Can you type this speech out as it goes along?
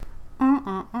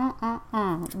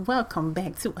Welcome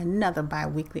back to another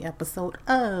bi-weekly episode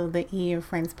of the E and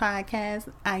Friends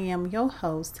podcast. I am your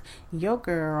host, your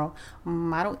girl,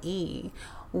 Model E.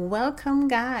 Welcome,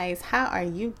 guys. How are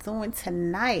you doing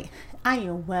tonight? I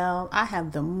am well. I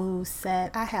have the mood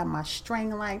set. I have my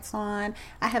string lights on.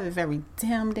 I have it very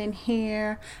dimmed in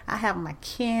here. I have my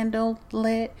candle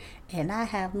lit. And I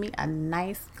have me a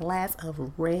nice glass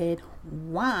of red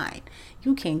wine.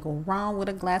 You can't go wrong with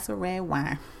a glass of red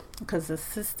wine because the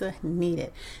sister need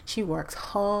it. She works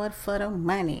hard for the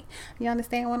money. You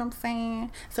understand what I'm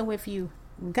saying? So if you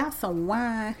got some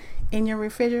wine in your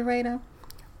refrigerator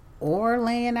or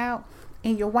laying out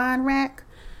in your wine rack,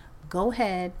 go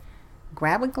ahead,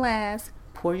 grab a glass,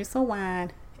 pour you some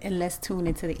wine, and let's tune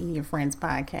into the E and Friends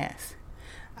podcast.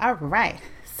 All right.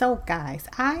 So guys,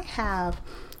 I have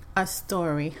a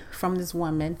story from this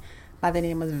woman by the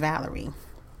name of Valerie.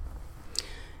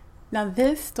 Now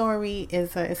this story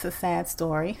is a sad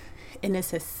story, and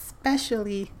it's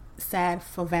especially sad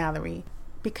for Valerie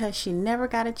because she never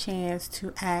got a chance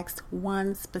to ask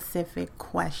one specific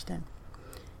question.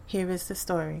 Here is the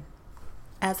story.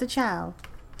 As a child,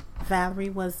 Valerie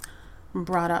was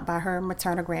brought up by her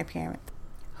maternal grandparents,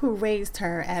 who raised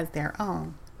her as their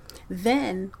own.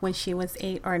 Then, when she was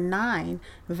 8 or 9,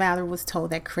 Valerie was told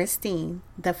that Christine,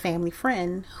 the family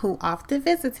friend who often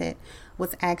visited,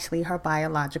 was actually her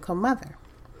biological mother.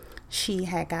 She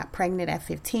had got pregnant at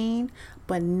 15,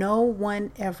 but no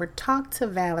one ever talked to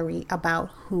Valerie about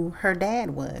who her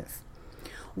dad was.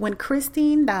 When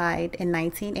Christine died in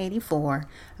 1984,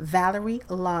 Valerie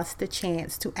lost the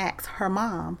chance to ask her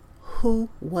mom who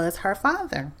was her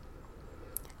father.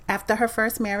 After her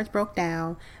first marriage broke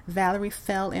down, Valerie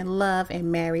fell in love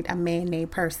and married a man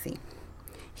named Percy.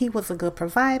 He was a good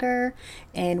provider,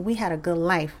 and we had a good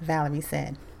life, Valerie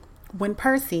said. When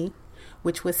Percy,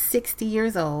 which was 60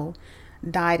 years old,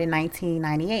 died in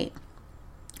 1998,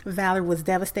 Valerie was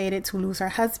devastated to lose her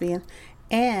husband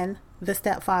and the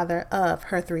stepfather of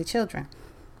her 3 children.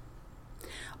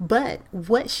 But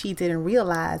what she didn't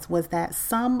realize was that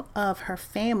some of her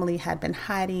family had been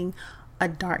hiding a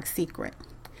dark secret.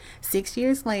 6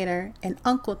 years later, an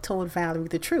uncle told Valerie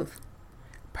the truth.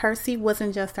 Percy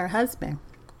wasn't just her husband.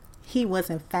 He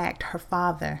was, in fact, her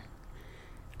father.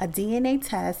 A DNA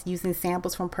test using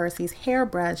samples from Percy's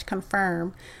hairbrush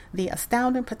confirmed the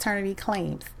astounding paternity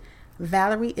claims.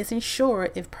 Valerie isn't sure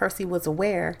if Percy was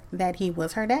aware that he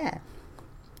was her dad.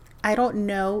 I don't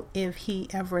know if he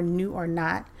ever knew or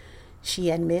not. She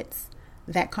admits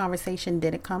that conversation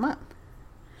didn't come up.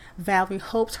 Valerie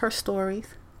hopes her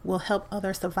stories will help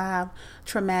others survive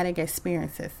traumatic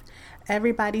experiences.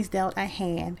 Everybody's dealt a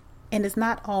hand, and it's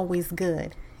not always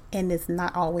good, and it's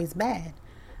not always bad.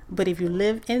 But if you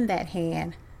live in that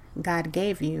hand God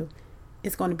gave you,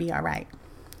 it's going to be all right,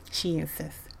 she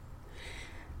insists.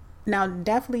 Now,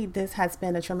 definitely this has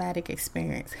been a traumatic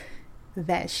experience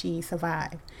that she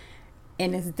survived.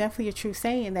 And it's definitely a true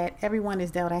saying that everyone is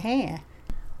dealt a hand.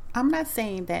 I'm not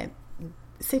saying that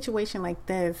a situation like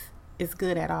this is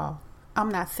good at all. I'm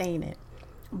not saying it,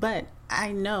 but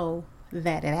I know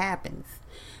that it happens,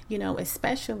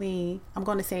 especially, I'm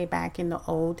going to say back in the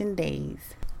olden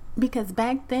days, because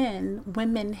back then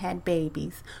women had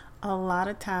babies. A lot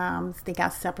of times they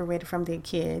got separated from their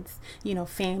kids,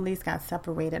 families got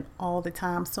separated all the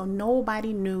time. So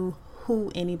nobody knew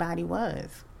who anybody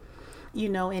was,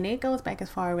 and it goes back as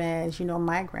far as,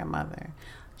 my grandmother,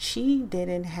 she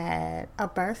didn't have a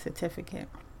birth certificate.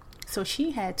 So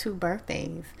she had 2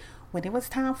 birthdays. When it was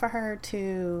time for her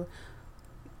to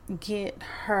get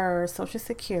her Social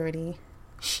Security,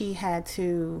 she had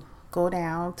to go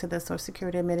down to the Social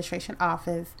Security Administration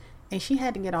office, and she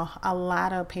had to get a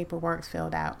lot of paperwork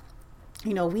filled out.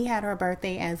 We had her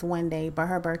birthday as one day, but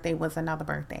her birthday was another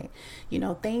birthday.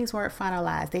 Things weren't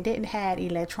finalized. They didn't have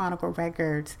electronic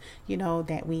records,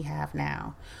 that we have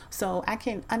now. So I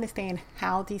can understand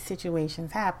how these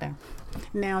situations happen.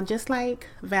 Now, just like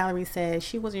Valerie said,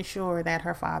 she wasn't sure that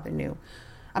her father knew.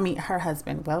 Her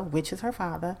husband, which is her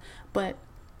father, but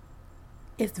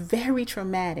it's very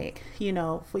traumatic,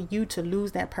 for you to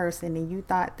lose that person and you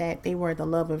thought that they were the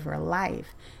love of your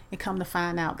life and come to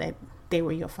find out that they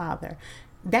were your father.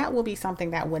 That will be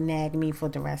something that will nag me for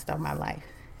the rest of my life.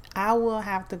 I will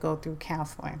have to go through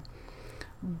counseling.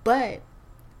 But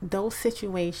those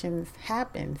situations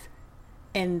happen,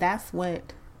 and that's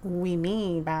what we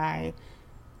mean by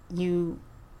you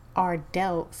are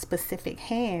dealt specific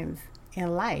hands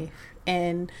in life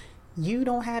and you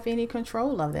don't have any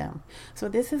control of them. So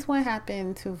this is what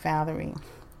happened to Valerie.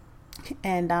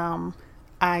 And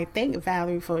I thank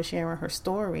Valerie for sharing her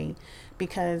story,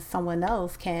 because someone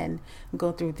else can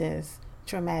go through this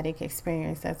traumatic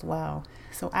experience as well.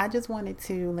 So I just wanted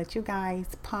to let you guys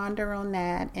ponder on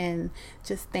that and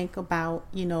just think about,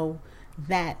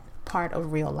 that part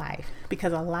of real life,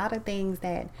 because a lot of things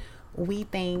that we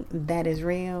think that is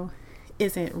real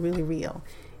isn't really real.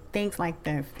 Things like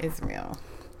this is real.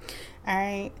 All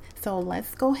right, so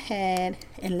let's go ahead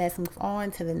and let's move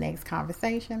on to the next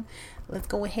conversation. Let's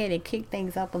go ahead and kick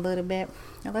things up a little bit,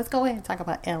 and let's go ahead and talk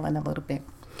about Ellen a little bit.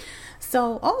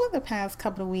 So over the past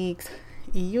couple of weeks,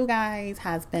 you guys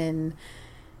has been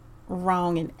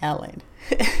wrong in Ellen.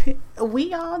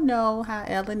 We all know how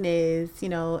Ellen is.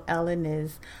 Ellen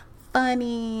is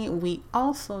funny. We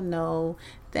also know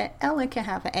that Ellen can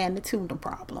have an attitudinal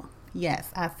problem.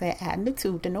 Yes, I said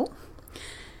attitudinal.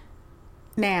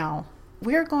 Now,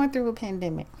 we're going through a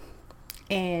pandemic,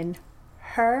 and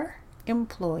her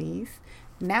employees,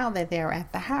 now that they're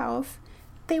at the house,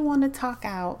 they want to talk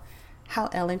out how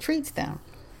Ellen treats them.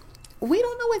 We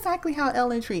don't know exactly how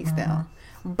Ellen treats them,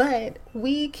 but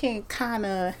we can kind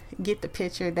of get the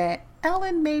picture that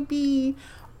Ellen may be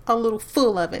a little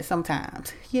full of it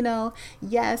sometimes.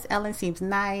 Yes, Ellen seems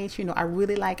nice. I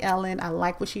really like Ellen. I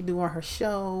like what she do on her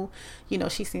show.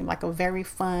 She seemed like a very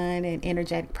fun and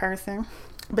energetic person.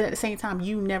 But at the same time,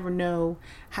 you never know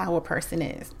how a person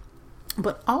is.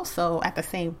 But also at the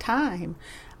same time,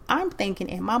 I'm thinking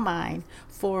in my mind,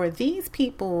 for these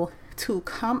people to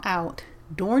come out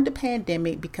during the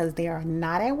pandemic because they are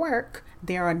not at work,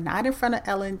 they are not in front of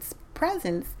Ellen's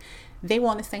presence, they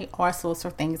want to say all sorts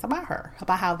of things about her,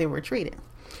 about how they were treated.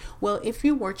 Well, if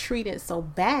you were treated so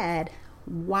bad,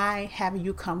 why have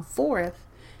you come forth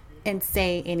and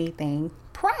say anything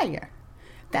prior?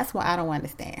 That's what I don't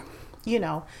understand.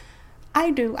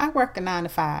 I work a 9 to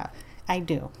 5. I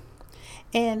do.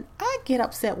 And I get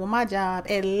upset with my job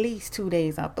at least 2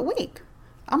 days out the week.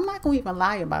 I'm not going to even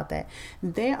lie about that.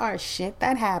 There are shit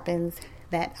that happens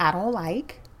that I don't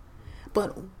like.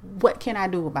 But what can I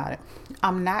do about it?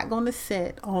 I'm not going to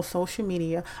sit on social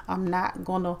media. I'm not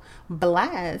going to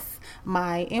blast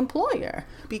my employer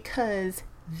because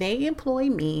they employ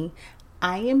me.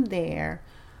 I am there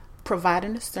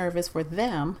providing a service for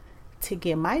them to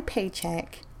get my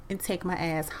paycheck and take my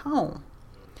ass home.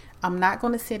 I'm not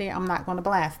going to sit there. I'm not going to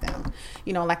blast them.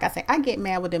 Like I say, I get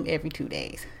mad with them every 2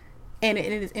 days.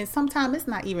 And sometimes it's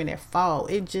not even their fault.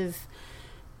 It just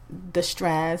the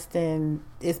stress, and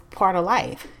it's part of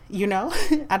life.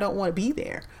 I don't want to be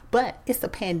there, but it's a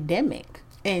pandemic.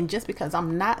 And just because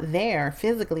I'm not there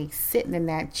physically sitting in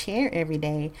that chair every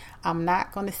day, I'm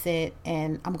not going to sit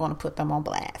and I'm going to put them on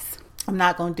blast. I'm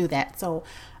not going to do that. So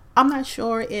I'm not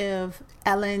sure if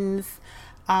Ellen's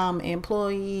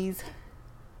employees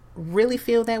really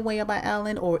feel that way about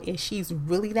Ellen, or if she's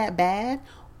really that bad,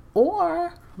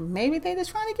 or maybe they're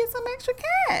just trying to get some extra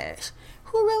cash.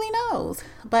 Who really knows?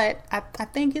 But I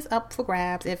think it's up for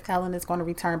grabs if Ellen is going to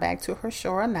return back to her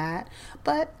show or not.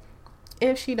 But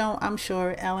if she don't, I'm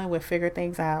sure Ellen will figure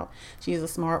things out. She's a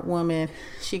smart woman.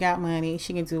 She got money.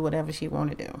 She can do whatever she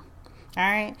want to do. All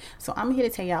right? So I'm here to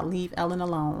tell y'all, leave Ellen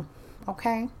alone.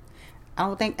 Okay? I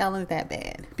don't think Ellen's that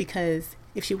bad, because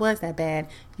if she was that bad,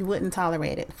 you wouldn't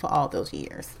tolerate it for all those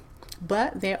years.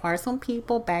 But there are some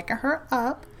people backing her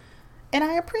up, and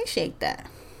I appreciate that.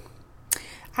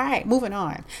 All right, moving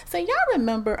on. So y'all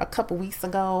remember a couple weeks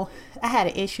ago, I had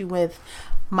an issue with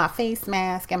my face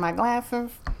mask and my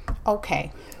glasses.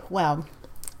 Okay, well,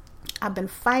 I've been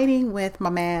fighting with my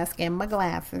mask and my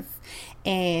glasses,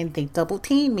 and they double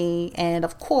teamed me, and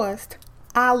of course,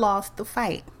 I lost the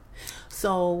fight.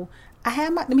 So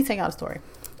let me tell y'all the story.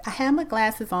 I had my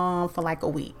glasses on for like a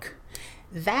week.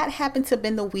 That happened to have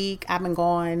been the week I've been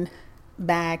going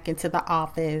back into the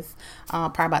office,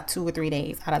 probably about 2 or 3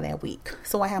 days out of that week.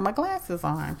 So I had my glasses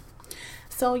on.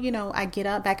 So, I get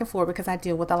up back and forth because I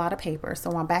deal with a lot of paper.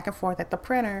 So I'm back and forth at the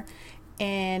printer,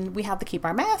 and we have to keep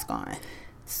our mask on.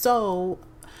 So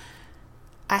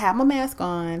I have my mask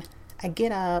on. I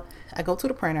get up, I go to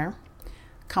the printer,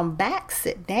 come back,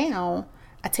 sit down.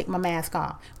 I take my mask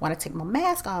off. When I take my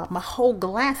mask off, my whole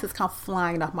glasses come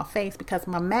flying off my face because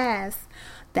my mask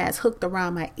that's hooked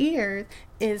around my ears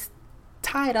is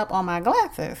tied up on my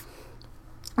glasses,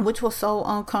 which was so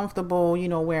uncomfortable,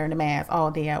 wearing the mask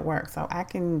all day at work. So I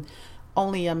can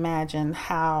only imagine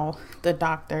how the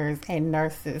doctors and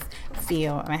nurses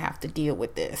feel and I have to deal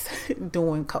with this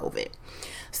during COVID.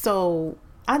 So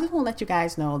I just want to let you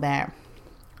guys know that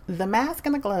the mask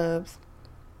and the gloves,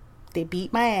 they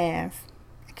beat my ass.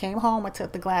 I came home, I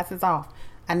took the glasses off.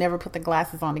 I never put the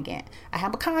glasses on again. I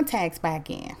have my contacts back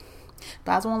in.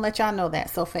 But I just want to let y'all know that.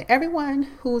 So for everyone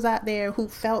who's out there who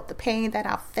felt the pain that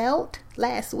I felt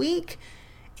last week,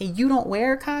 and you don't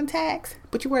wear contacts,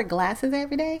 but you wear glasses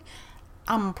every day,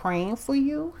 I'm praying for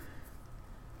you.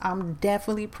 I'm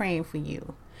definitely praying for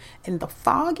you. And the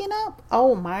fogging up,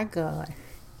 oh my God.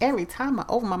 Every time I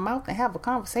open my mouth and have a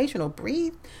conversation or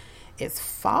breathe, it's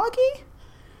foggy.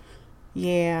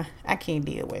 Yeah, I can't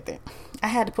deal with it. I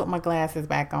had to put my glasses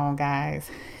back on, guys.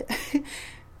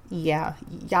 Yeah,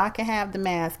 y'all can have the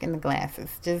mask and the glasses.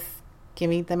 Just give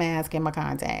me the mask and my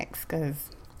contacts, because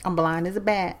I'm blind as a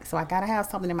bat, so I gotta have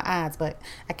something in my eyes, but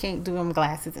I can't do them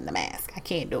glasses and the mask. I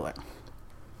can't do it.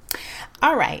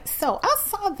 All right, so I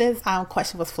saw this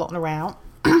question was floating around,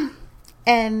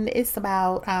 and it's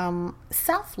about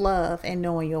self-love and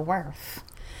knowing your worth.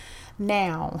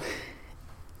 Now,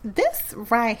 this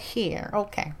right here,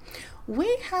 okay,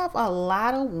 we have a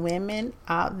lot of women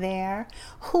out there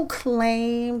who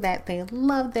claim that they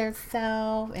love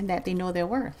themselves and that they know their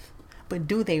worth. But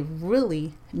do they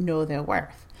really know their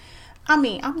worth? I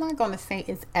mean, I'm not going to say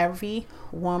it's every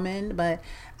woman, but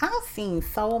I've seen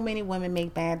so many women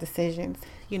make bad decisions.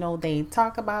 You know, they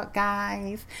talk about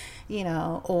guys, you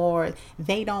know, or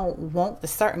they don't want the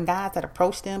certain guys that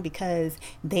approach them because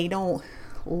they don't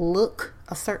look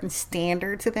a certain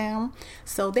standard to them.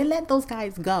 So they let those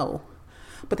guys go.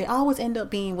 But they always end up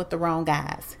being with the wrong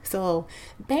guys. So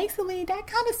basically, that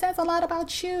kind of says a lot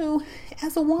about you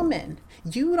as a woman.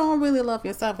 You don't really love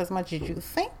yourself as much as you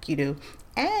think you do.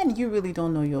 And you really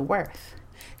don't know your worth.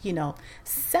 You know,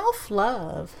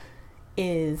 self-love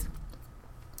is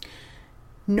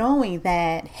knowing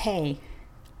that, hey,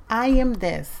 I am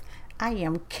this. I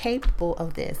am capable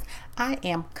of this. I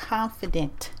am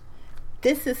confident.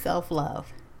 This is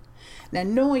self-love. Now,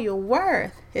 knowing your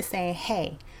worth is saying,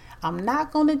 hey, I'm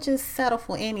not going to just settle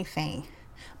for anything,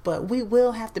 but we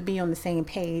will have to be on the same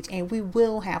page and we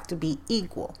will have to be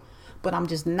equal, but I'm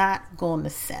just not going to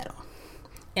settle.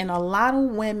 And a lot of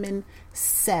women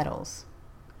settles.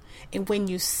 And when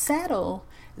you settle,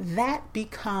 that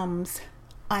becomes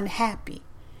unhappy.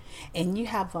 And you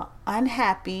have an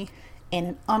unhappy and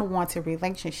an unwanted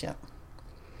relationship.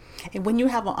 And when you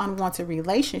have an unwanted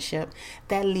relationship,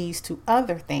 that leads to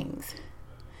other things.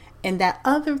 And that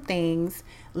other things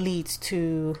leads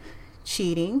to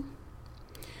cheating.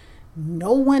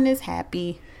 No one is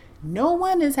happy. No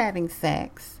one is having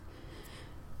sex.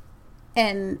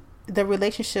 And the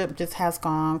relationship just has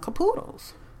gone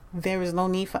capoodles. There is no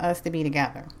need for us to be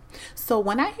together. So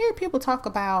when I hear people talk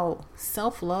about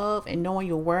self-love and knowing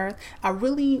your worth, I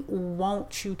really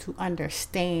want you to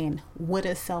understand what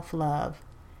is self-love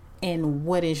and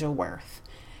what is your worth.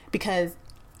 Because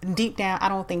deep down, I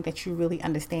don't think that you really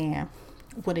understand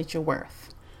what is your worth.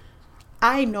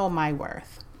 I know my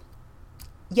worth.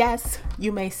 Yes,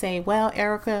 you may say, well,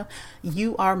 Erica,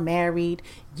 you are married.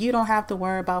 You don't have to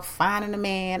worry about finding a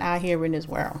man out here in this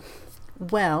world.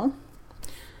 Well,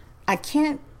 I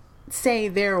can't say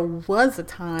there was a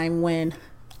time when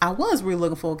I was really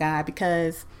looking for a guy,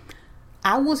 because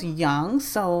I was young.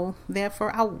 So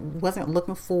therefore, I wasn't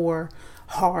looking for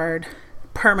hard,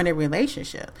 permanent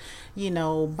relationship. You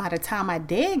know, by the time I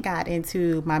did got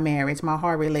into my marriage, my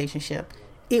hard relationship,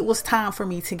 it was time for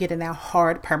me to get in that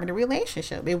hard, permanent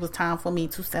relationship. It was time for me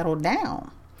to settle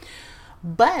down.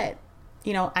 But,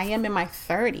 you know, I am in my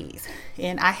 30s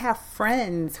and I have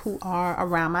friends who are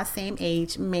around my same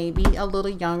age, maybe a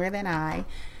little younger than I.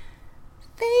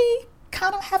 They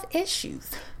kind of have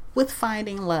issues with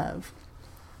finding love.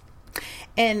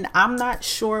 And I'm not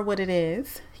sure what it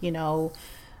is. You know,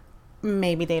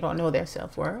 maybe they don't know their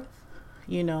self-worth,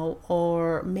 you know,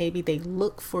 or maybe they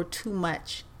look for too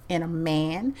much in a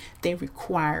man. They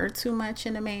require too much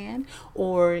in a man,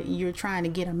 or you're trying to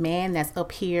get a man that's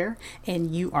up here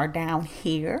and you are down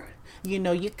here. You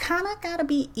know, you kind of got to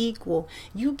be equal.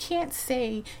 You can't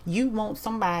say you want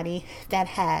somebody that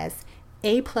has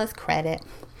A+ credit,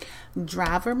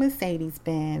 drive a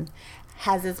Mercedes-Benz,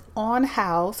 has his own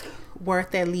house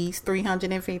worth at least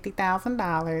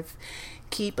 $350,000,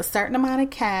 keep a certain amount of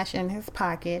cash in his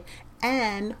pocket,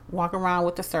 and walk around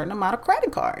with a certain amount of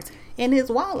credit cards in his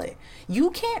wallet.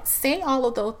 You can't say all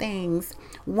of those things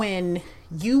when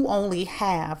you only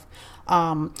have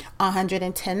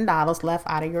 $110 left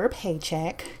out of your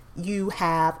paycheck. You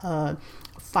have a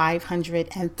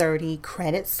 530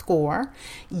 credit score.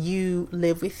 You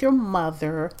live with your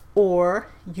mother, or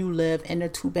you live in a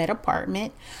 2-bed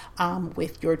apartment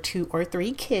with your 2 or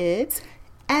 3 kids,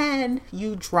 and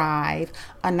you drive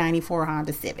a 94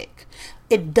 Honda Civic.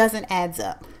 It doesn't add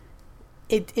up.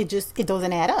 It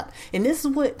doesn't add up. And this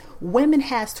is what women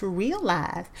has to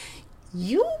realize.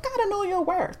 You gotta know your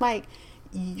worth. Like,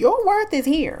 your worth is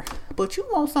here, but you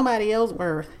want somebody else's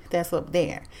worth that's up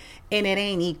there, and it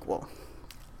ain't equal.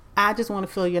 I just want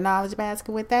to fill your knowledge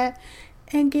basket with that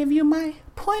and give you my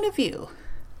point of view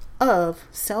of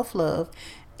self-love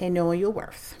and knowing your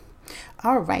worth.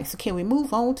 All right, so can we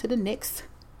move on to the next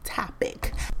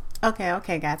topic?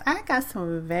 Okay, guys, I got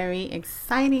some very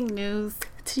exciting news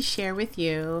to share with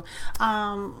you.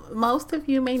 Most of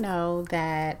you may know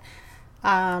that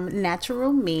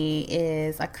NaTuralMee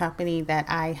is a company that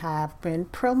I have been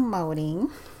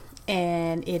promoting,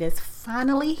 and it is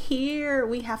finally here.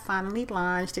 We have finally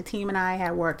launched. The team and I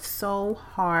have worked so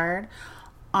hard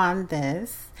on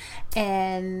this,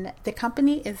 and the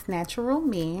company is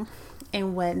NaTuralMee.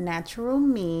 And what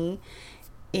NaTuralMee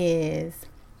is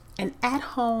an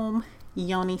at-home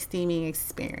yoni steaming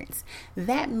experience.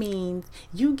 That means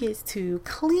you get to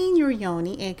clean your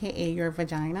yoni, aka your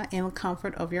vagina, in the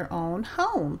comfort of your own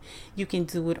home. You can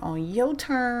do it on your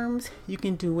terms. You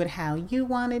can do it how you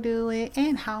want to do it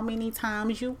and how many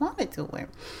times you want to do it.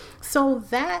 So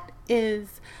that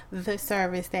is the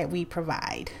service that we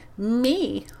provide.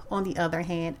 Me, on the other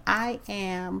hand, I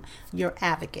am your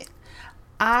advocate.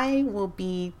 I will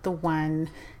be the one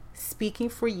speaking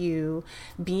for you,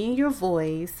 being your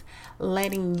voice,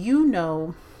 letting you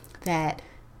know that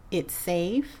it's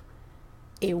safe,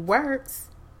 it works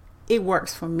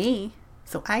for me,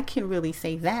 so I can really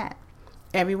say that.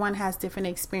 Everyone has different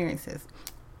experiences,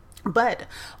 but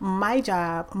my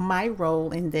job, my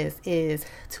role in this is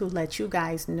to let you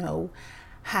guys know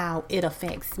how it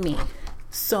affects me.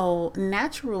 So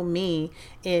NaTuralMee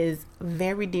is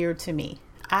very dear to me.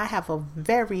 I have a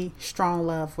very strong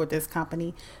love for this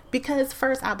company because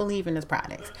first, I believe in this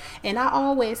product. And I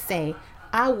always say,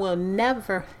 I will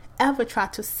never, ever try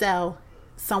to sell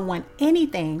someone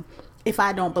anything if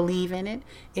I don't believe in it,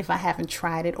 if I haven't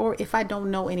tried it, or if I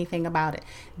don't know anything about it.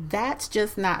 That's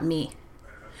just not me.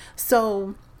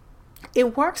 So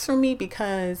it works for me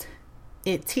because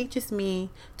it teaches me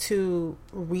to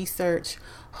research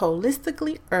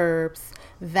holistically herbs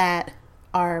that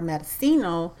are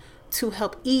medicinal to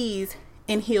help ease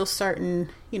and heal certain,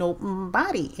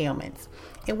 body ailments.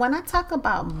 And when I talk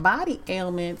about body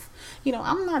ailments,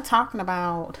 I'm not talking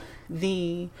about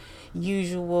the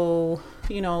usual,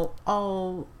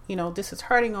 this is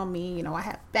hurting on me. I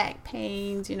have back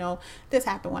pains, this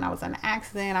happened when I was in an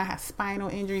accident. I have spinal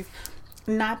injuries.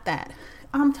 Not that.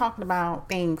 I'm talking about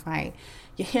things like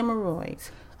your hemorrhoids,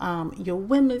 your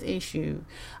women's issue,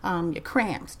 your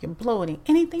cramps, your bloating,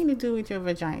 anything to do with your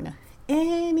vagina.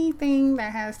 Anything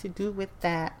that has to do with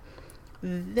that,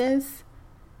 this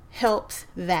helps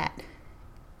that.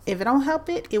 If it don't help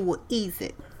it, it will ease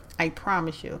it. I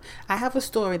promise you. I have a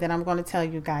story that I'm going to tell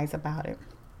you guys about it.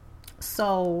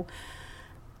 So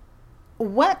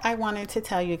what I wanted to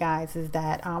tell you guys is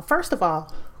that, first of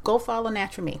all, go follow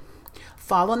NaTuralMee.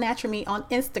 Follow NaTuralMee on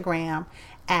Instagram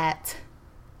at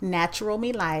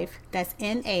NaTuralMee Life. That's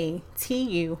NaTuralMeelife.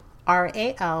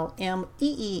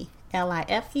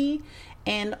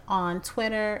 And on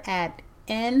Twitter at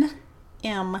NMEELIFE.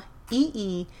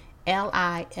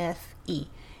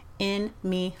 In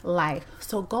Me Life.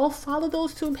 So go follow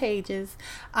those two pages.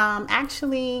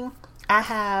 Actually, I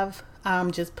have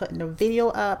just putting a video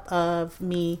up of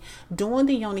me doing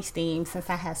the yoni steam, since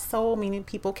I had so many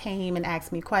people came and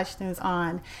asked me questions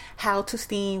on how to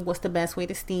steam, what's the best way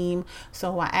to steam.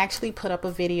 So I actually put up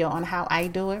a video on how I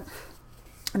do it.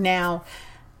 Now,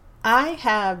 I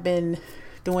have been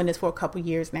doing this for a couple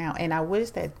years now, and I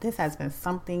wish that this has been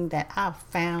something that I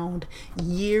found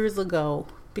years ago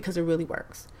because it really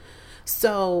works.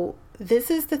 So this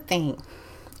is the thing,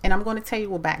 and I'm going to tell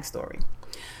you a backstory.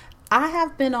 I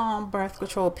have been on birth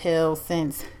control pills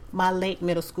since my late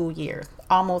middle school years,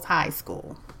 almost high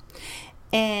school.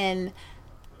 And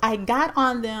I got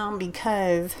on them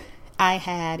because I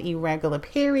had irregular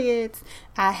periods,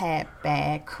 I had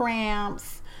bad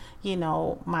cramps,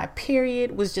 my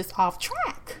period was just off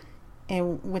track.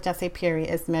 And which I say period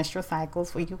is menstrual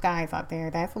cycles for you guys out there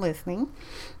that's listening.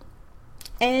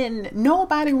 And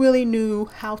nobody really knew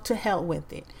how to help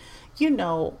with it.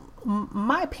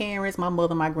 My parents, my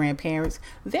mother, my grandparents,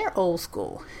 they're old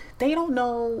school. They don't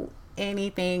know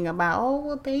anything about, oh,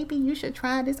 well, baby, you should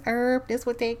try this herb. This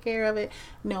will take care of it.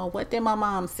 No, what did my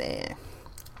mom say?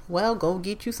 Well, go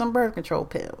get you some birth control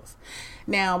pills.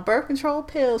 Now, birth control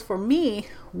pills for me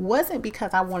wasn't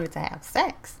because I wanted to have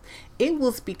sex. It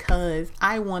was because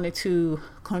I wanted to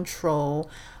control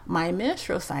my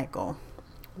menstrual cycle,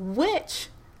 which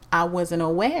I wasn't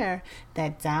aware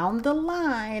that down the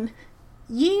line,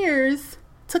 years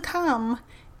to come,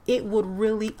 it would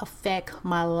really affect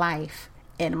my life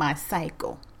and my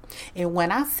cycle. And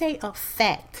when I say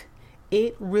affect,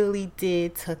 it really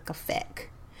did take effect.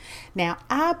 Now,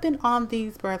 I've been on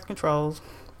these birth controls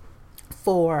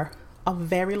for a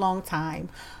very long time,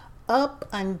 up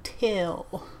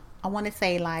until I want to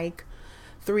say like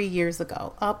 3 years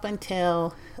ago, up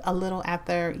until a little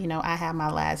after, I had my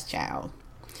last child.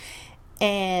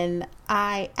 And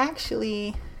I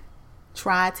actually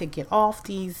tried to get off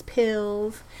these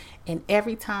pills. And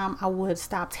every time I would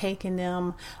stop taking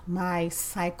them, my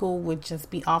cycle would just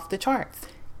be off the charts.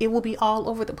 It would be all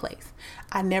over the place.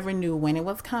 I never knew when it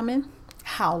was coming,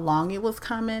 how long it was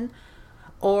coming,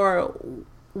 or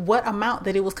what amount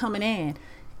that it was coming in.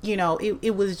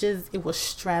 It was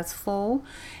stressful.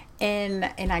 And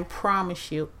I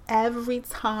promise you, every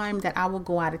time that I would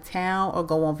go out of town or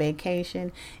go on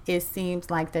vacation, it seems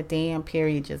like the damn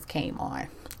period just came on.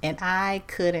 And I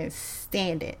couldn't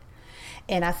stand it.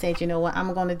 And I said, you know what,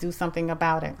 I'm going to do something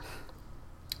about it.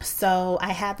 So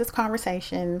I had this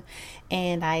conversation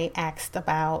and I asked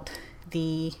about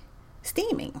the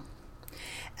steaming.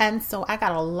 And so I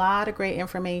got a lot of great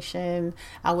information.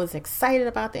 I was excited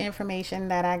about the information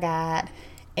that I got,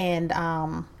 and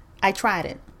I tried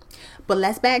it. But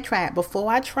let's backtrack.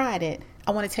 Before I tried it,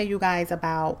 I want to tell you guys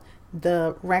about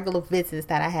the regular visits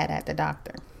that I had at the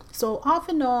doctor. So off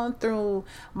and on through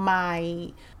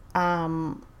my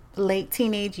late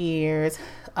teenage years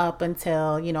up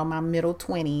until, my middle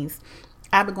 20s,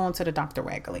 I've been going to the doctor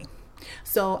regularly.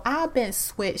 So I've been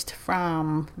switched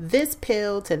from this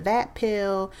pill to that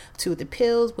pill, to the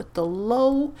pills with the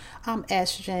low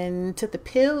estrogen, to the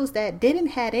pills that didn't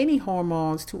have any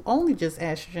hormones, to only just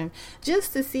estrogen,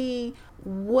 just to see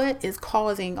what is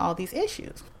causing all these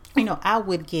issues. I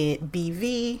would get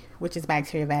BV, which is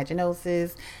bacterial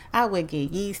vaginosis. I would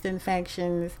get yeast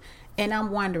infections. And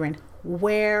I'm wondering,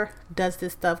 where does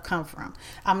this stuff come from?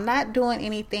 I'm not doing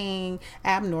anything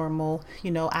abnormal.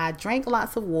 I drank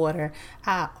lots of water.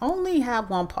 I only have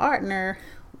one partner.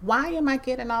 Why am I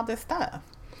getting all this stuff?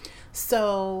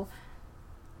 So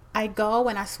I go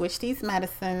and I switch these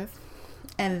medicines,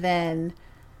 and then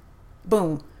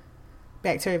boom,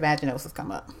 bacterial vaginosis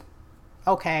come up.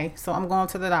 Okay, so I'm going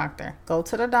to the doctor. Go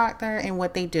to the doctor, and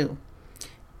what they do,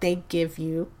 they give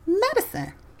you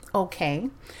medicine. Okay,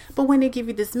 but when they give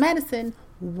you this medicine,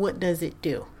 what does it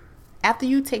do? After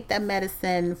you take that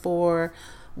medicine for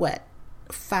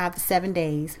 5 to 7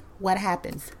 days, what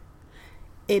happens?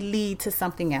 It leads to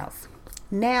something else.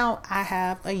 Now I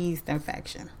have a yeast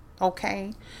infection.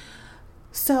 Okay,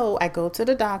 so I go to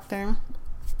the doctor,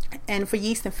 and for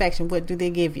yeast infection, what do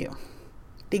they give you?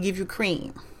 They give you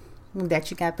cream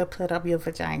that you got to put up your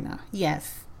vagina.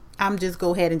 Yes. I'm just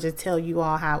go ahead and just tell you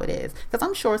all how it is, because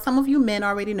I'm sure some of you men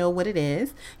already know what it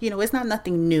is. It's not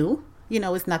nothing new.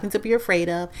 It's nothing to be afraid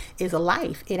of. It's a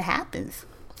life. It happens.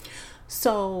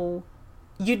 So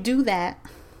you do that,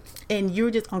 and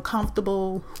you're just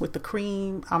uncomfortable with the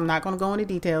cream. I'm not going to go into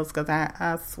details because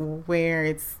I swear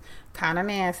it's kind of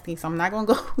nasty. So I'm not going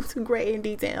to go too great in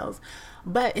details,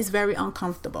 but it's very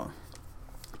uncomfortable.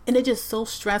 And it's just so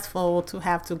stressful to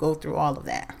have to go through all of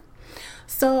that.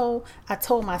 So I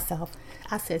told myself,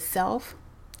 I said, self,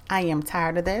 I am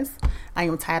tired of this. I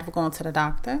am tired of going to the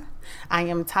doctor. I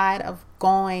am tired of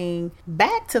going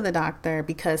back to the doctor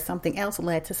because something else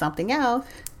led to something else.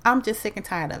 I'm just sick and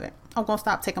tired of it. I'm going to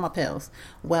stop taking my pills.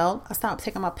 Well, I stopped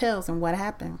taking my pills, and what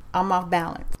happened? I'm off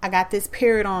balance. I got this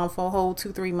period on for a whole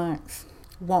 2-3 months.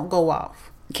 Won't go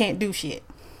off. Can't do shit.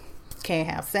 Can't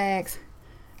have sex.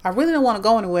 I really don't want to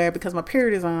go anywhere because my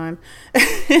period is on.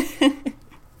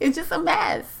 It's just a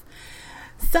mess.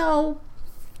 So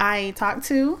I talked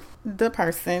to the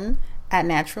person at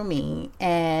NaTuralMee,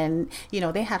 and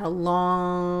they had a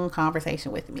long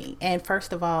conversation with me. And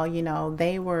first of all,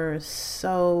 they were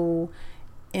so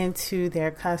into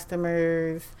their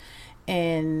customers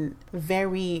and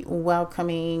very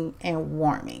welcoming and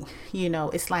warming.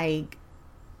 It's like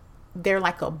they're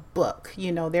like a book.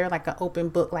 They're like an open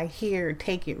book, like, here,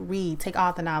 take it, read, take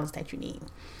all the knowledge that you need.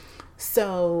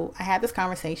 So I had this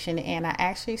conversation, and I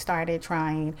actually started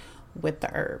trying with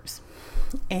the herbs,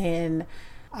 and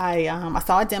I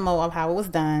saw a demo of how it was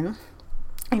done.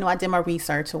 I did my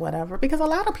research or whatever, because a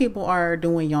lot of people are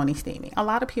doing yoni steaming. A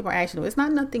lot of people are actually, it's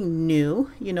not nothing new.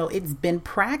 It's been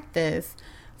practiced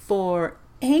for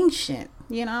ancient,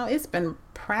 it's been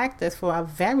practiced for a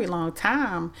very long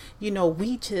time.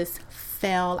 We just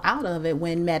fell out of it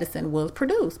when medicine was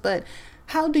produced. But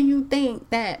how do you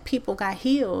think that people got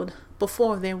healed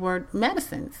before there were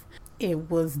medicines?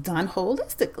 It was done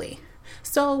holistically.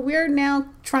 So we're now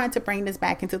trying to bring this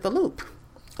back into the loop.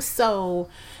 So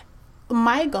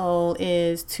my goal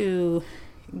is to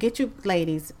get you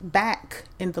ladies back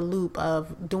in the loop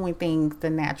of doing things the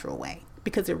natural way,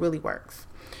 because it really works.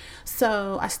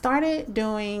 So I started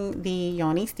doing the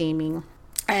yoni steaming,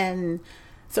 and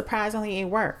surprisingly it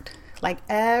worked. Like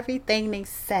everything they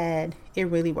said, it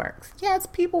really works. Yes,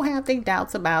 people have their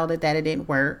doubts about it, that it didn't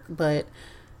work, but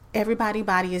everybody's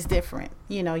body is different.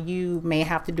 You may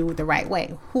have to do it the right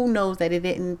way. Who knows that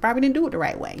it probably didn't do it the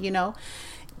right way.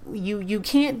 You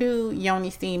can't do yoni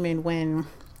steaming when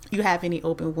you have any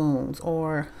open wounds,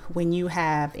 or when you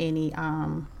have any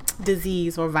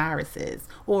disease or viruses,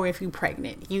 or if you're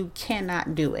pregnant. You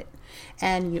cannot do it.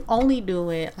 And you only do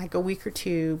it like a week or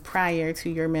two prior to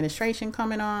your menstruation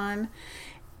coming on.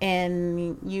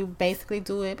 And you basically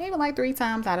do it maybe like 3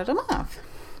 times out of the month.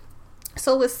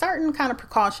 So it's certain kind of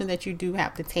precaution that you do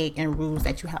have to take, and rules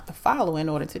that you have to follow in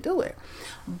order to do it.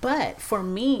 But for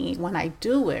me, when I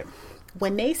do it,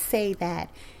 when they say that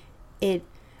it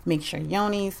makes your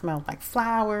yoni smell like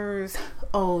flowers,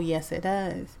 oh yes it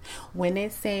does. When they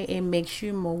say it makes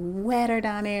you more wetter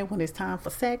down there when it's time for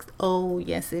sex, oh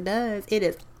yes it does. It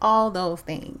is all those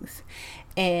things.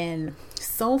 And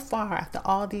so far, after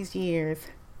all these years,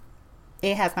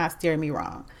 it has not steered me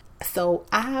wrong. So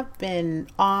I've been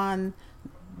on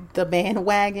the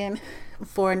bandwagon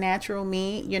for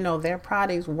NaTuralMee. Their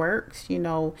products works.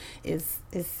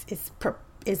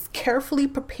 Is carefully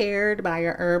prepared by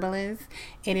a herbalist,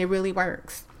 and it really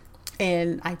works.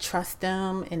 And I trust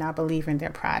them, and I believe in their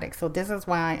products. So this is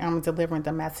why I'm delivering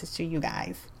the message to you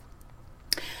guys.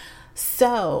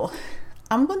 So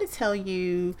I'm going to tell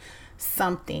you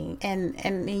something,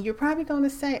 and you're probably going to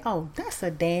say, oh, that's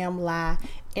a damn lie.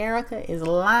 Erica is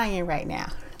lying right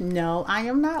now. No, I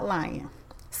am not lying.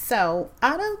 So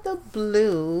out of the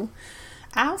blue,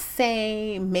 I'll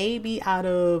say maybe out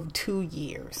of 2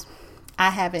 years, I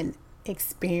haven't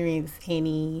experienced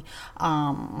any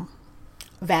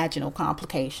vaginal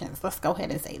complications. Let's go ahead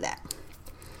and say that.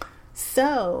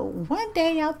 So one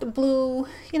day out the blue,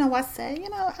 I said,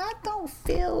 I don't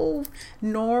feel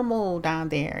normal down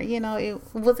there. It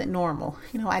wasn't normal.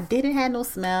 I didn't have no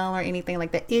smell or anything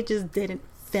like that. It just didn't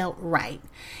felt right.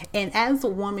 And as a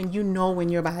woman, when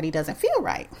your body doesn't feel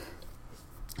right.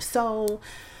 So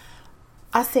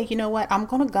I said, you know what? I'm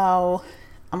going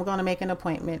to make an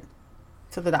appointment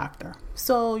to the doctor.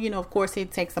 So, of course,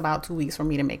 it takes about 2 weeks for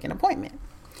me to make an appointment.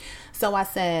 So I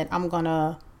said, I'm going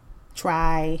to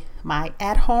try my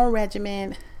at-home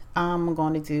regimen. I'm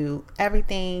going to do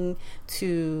everything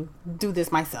to do this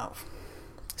myself.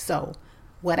 So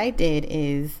what I did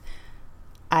is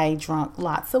I drank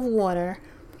lots of water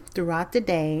throughout the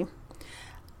day.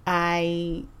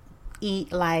 I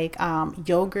eat like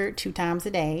yogurt 2 times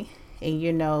a day. And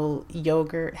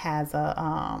yogurt has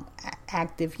a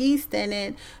active yeast in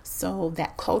it, so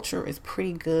that culture is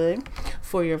pretty good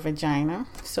for your vagina.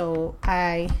 So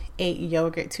I ate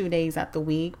yogurt 2 days out the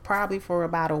week, probably for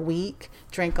about a week.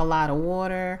 Drank a lot of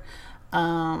water.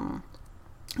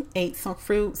 Ate some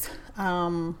fruits.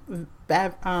 I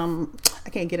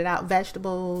can't get it out.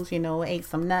 Vegetables. Ate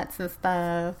some nuts and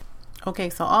stuff.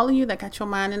 Okay, so all of you that got your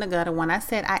mind in the gutter, when I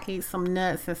said I ate some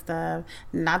nuts and stuff,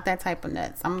 not that type of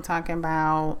nuts. I'm talking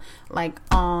about like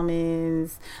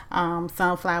almonds,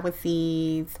 sunflower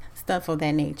seeds, stuff of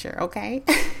that nature, okay?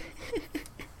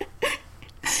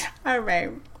 All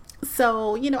right.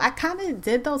 So, I kind of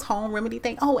did those home remedy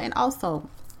things. Oh, and also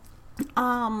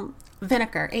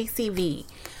vinegar, ACV.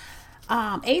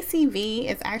 ACV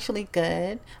is actually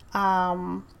good.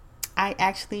 I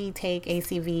actually take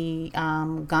ACV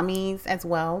gummies as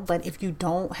well, but if you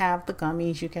don't have the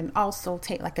gummies, you can also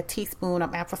take like a teaspoon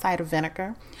of apple cider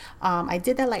vinegar. I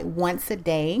did that like once a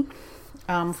day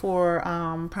for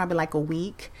probably like a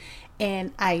week,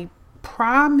 and I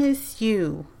promise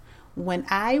you, when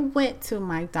I went to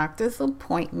my doctor's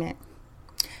appointment,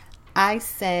 I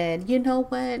said, you know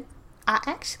what? I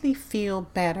actually feel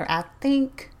better. I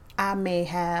think I may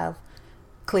have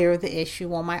cleared the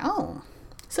issue on my own.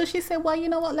 So she said, well, you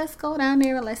know what? Let's go down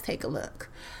there and let's take a look.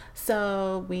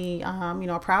 So we,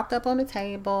 propped up on the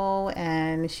table,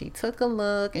 and she took a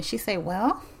look, and she said,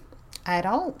 well, I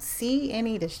don't see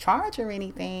any discharge or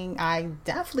anything. I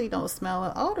definitely don't smell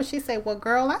an odor. She said, well,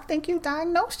 girl, I think you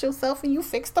diagnosed yourself and you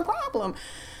fixed the problem.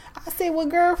 I said, well,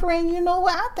 girlfriend, you know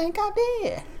what? I think I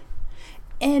did.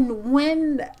 And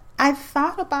when I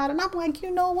thought about it, I'm like, you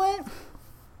know what?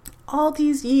 All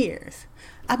these years,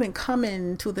 I've been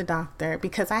coming to the doctor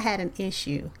because I had an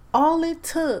issue. All it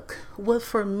took was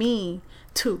for me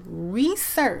to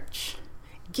research,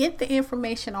 get the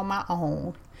information on my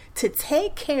own, to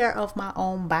take care of my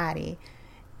own body,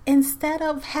 instead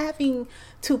of having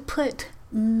to put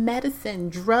medicine,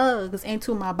 drugs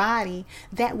into my body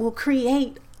that will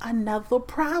create another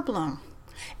problem.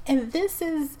 And this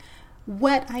is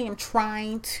what I am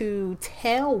trying to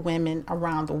tell women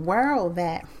around the world,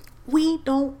 that we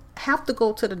don't have to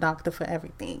go to the doctor for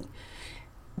everything.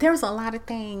 there's a lot of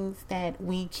things that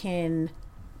we can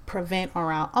prevent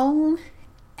on our own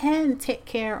and take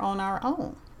care on our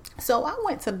own. So I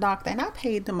went to the doctor and I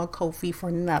paid them a co-fee for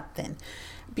nothing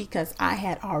because I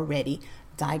had already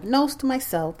diagnosed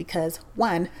myself because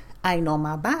one, I know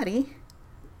my body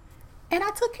and I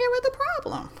took care of the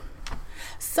problem.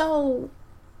 So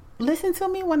listen to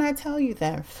me when I tell you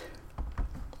this.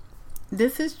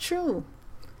 This is true.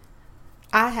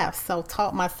 I have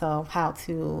self-taught myself how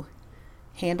to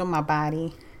handle my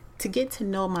body, to get to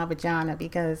know my vagina,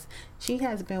 because she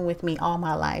has been with me all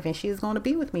my life and she's going to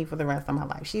be with me for the rest of my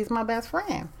life. She's my best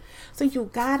friend. So you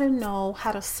got to know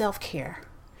how to self-care.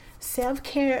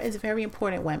 Self-care is very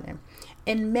important, women.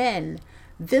 And men,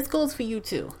 this goes for you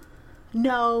too.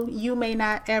 No, you may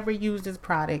not ever use this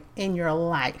product in your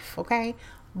life, okay?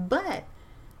 But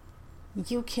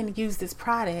you can use this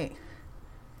product.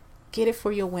 Get it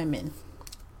for your women.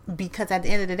 Because at the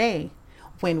end of the day,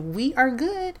 when we are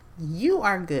good, you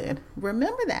are good.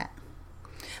 Remember that.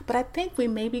 But I think we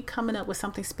may be coming up with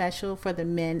something special for the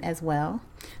men as well.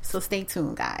 So stay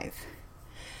tuned, guys.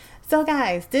 So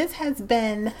guys, this has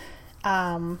been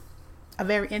a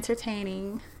very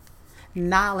entertaining,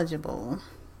 knowledgeable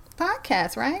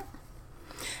podcast, right?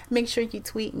 Make sure you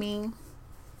tweet me.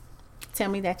 Tell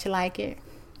me that you like it.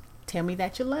 Tell me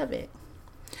that you love it.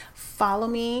 Follow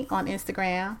me on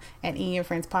Instagram at Ian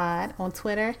Friends Pod, on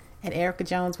Twitter at Erica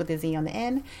Jones with a Z on the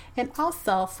end, and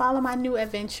also follow my new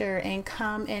adventure and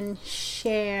come and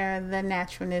share the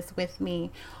naturalness with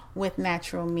me with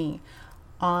NaTuralMee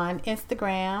on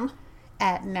Instagram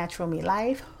at NaTuralMee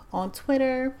Life, on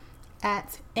Twitter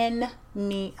at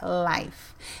NMeLife.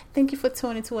 Thank you for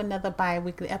tuning to another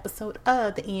bi-weekly episode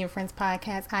of the Ian Friends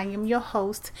Podcast. I am your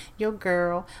host, your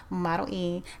girl, Model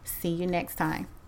E. See you next time.